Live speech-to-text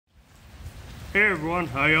Hey everyone,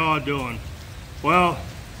 how y'all doing? Well,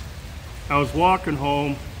 I was walking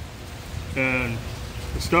home and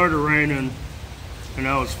it started raining and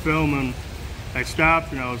I was filming. I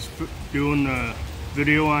stopped and I was doing the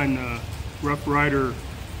video on the Rough Ryder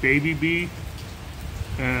Baby Bee,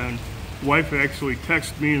 and wife actually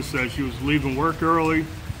texted me and said she was leaving work early.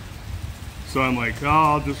 So I'm like, oh,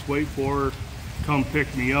 I'll just wait for her to come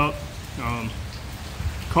pick me up.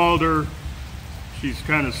 Called her. She's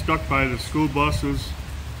kind of stuck by the school buses,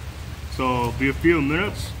 so it'll be a few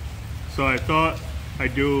minutes. So I thought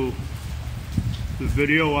I'd do the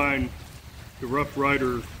video on the Rough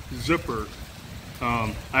Ryder Zipper.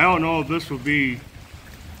 I don't know if this will be,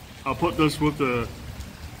 I'll put this with the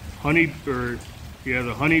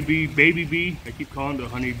the honeybee, baby bee. I keep calling it the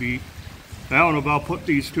honeybee. I don't know if I'll put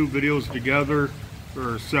these two videos together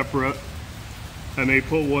or separate. I may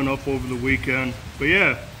put one up over the weekend. But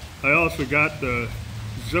yeah, I also got the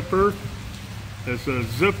zipper. It says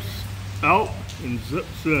zips out and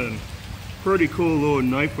zips in. Pretty cool little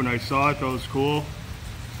knife. When I saw it, that was cool.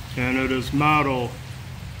 And it is model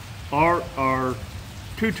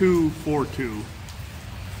RR2242.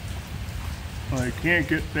 I can't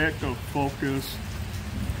get that to focus.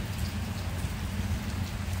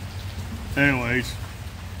 Anyways,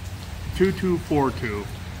 2242.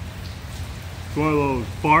 It's one of those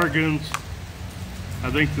bargains. I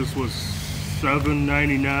think this was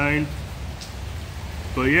 $7.99.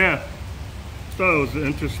 But yeah, thought it was an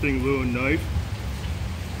interesting little knife.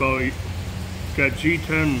 It's got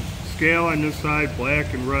G10 scale on this side,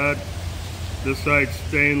 black and red. This side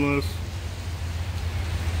stainless. It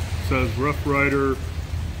says Rough Ryder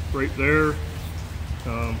right there.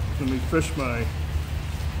 Let me fish my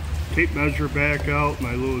tape measure back out,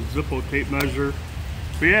 my little Zippo tape measure.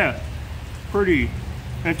 But yeah, pretty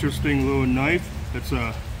interesting little knife. It's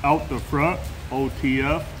out the front,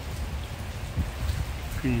 OTF.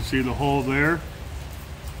 You can see the hole there,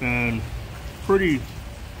 and pretty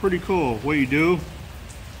cool. What you do,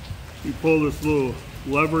 you pull this little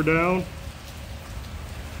lever down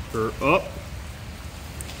or up.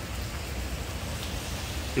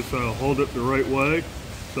 Just hold it the right way.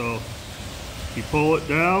 So you pull it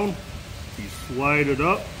down, you slide it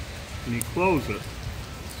up, and you close it.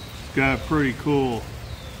 It's got a pretty cool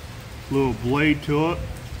little blade to it.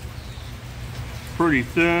 Pretty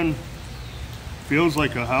thin. Feels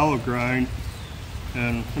like a hollow grind.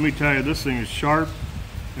 And let me tell you, this thing is sharp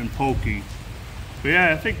and pokey. But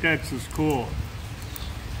yeah, I think that's just cool.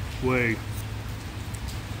 Way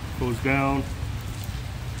goes down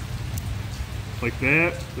like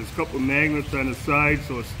that. There's a couple of magnets on the side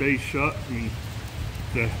so it stays shut. I mean,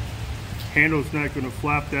 the handle's not going to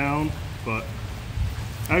flap down, but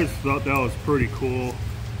I just thought that was pretty cool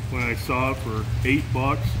when I saw it for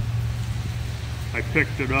 $8. I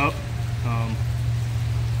picked it up.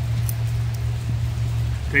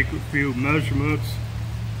 Take a few measurements.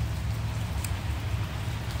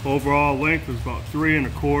 Overall length is about 3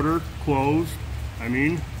 1/4 closed. I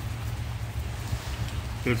mean,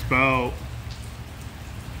 it's about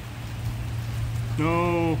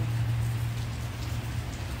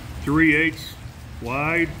 3/8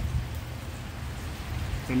 wide,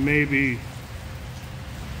 and maybe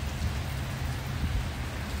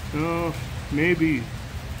maybe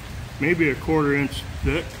a 1/4 inch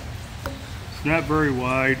thick. It's not very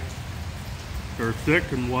wide, or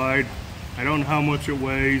thick and wide. I don't know how much it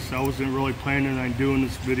weighs. I wasn't really planning on doing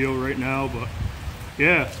this video right now, but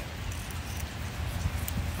yeah,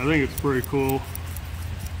 I think it's pretty cool.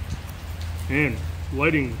 And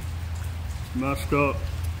lighting messed up.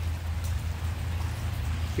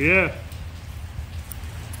 Yeah,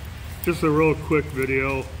 just a real quick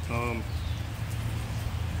video.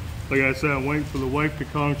 Like I said, I'm waiting for the wife to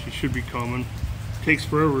come. She should be coming. It takes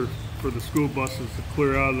forever for the school buses to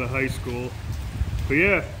clear out of the high school. But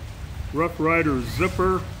yeah, Rough Ryder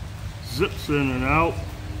Zipper, zips in and out.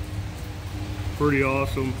 Pretty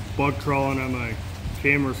awesome. Bug crawling on my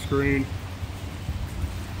camera screen.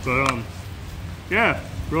 But yeah,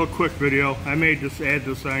 real quick video. I may just add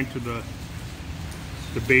this on to the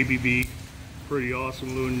Baby Bee. Pretty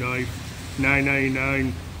awesome little knife.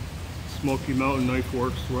 $9.99. Smoky Mountain Knife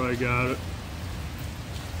Works where I got it.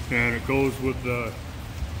 And it goes with the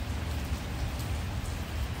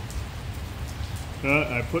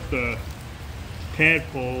I put the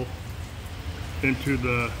tadpole into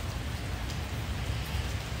the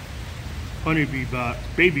honeybee box,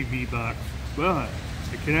 baby bee box. But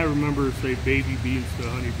I cannot remember to say baby bee instead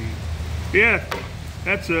of honeybee. Yeah,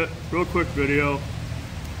 that's it. Real quick video.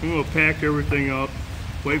 I'm gonna pack everything up,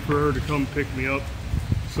 wait for her to come pick me up.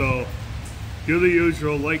 So do the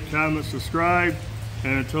usual, like, comment, subscribe,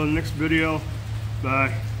 and until the next video,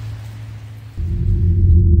 Bye.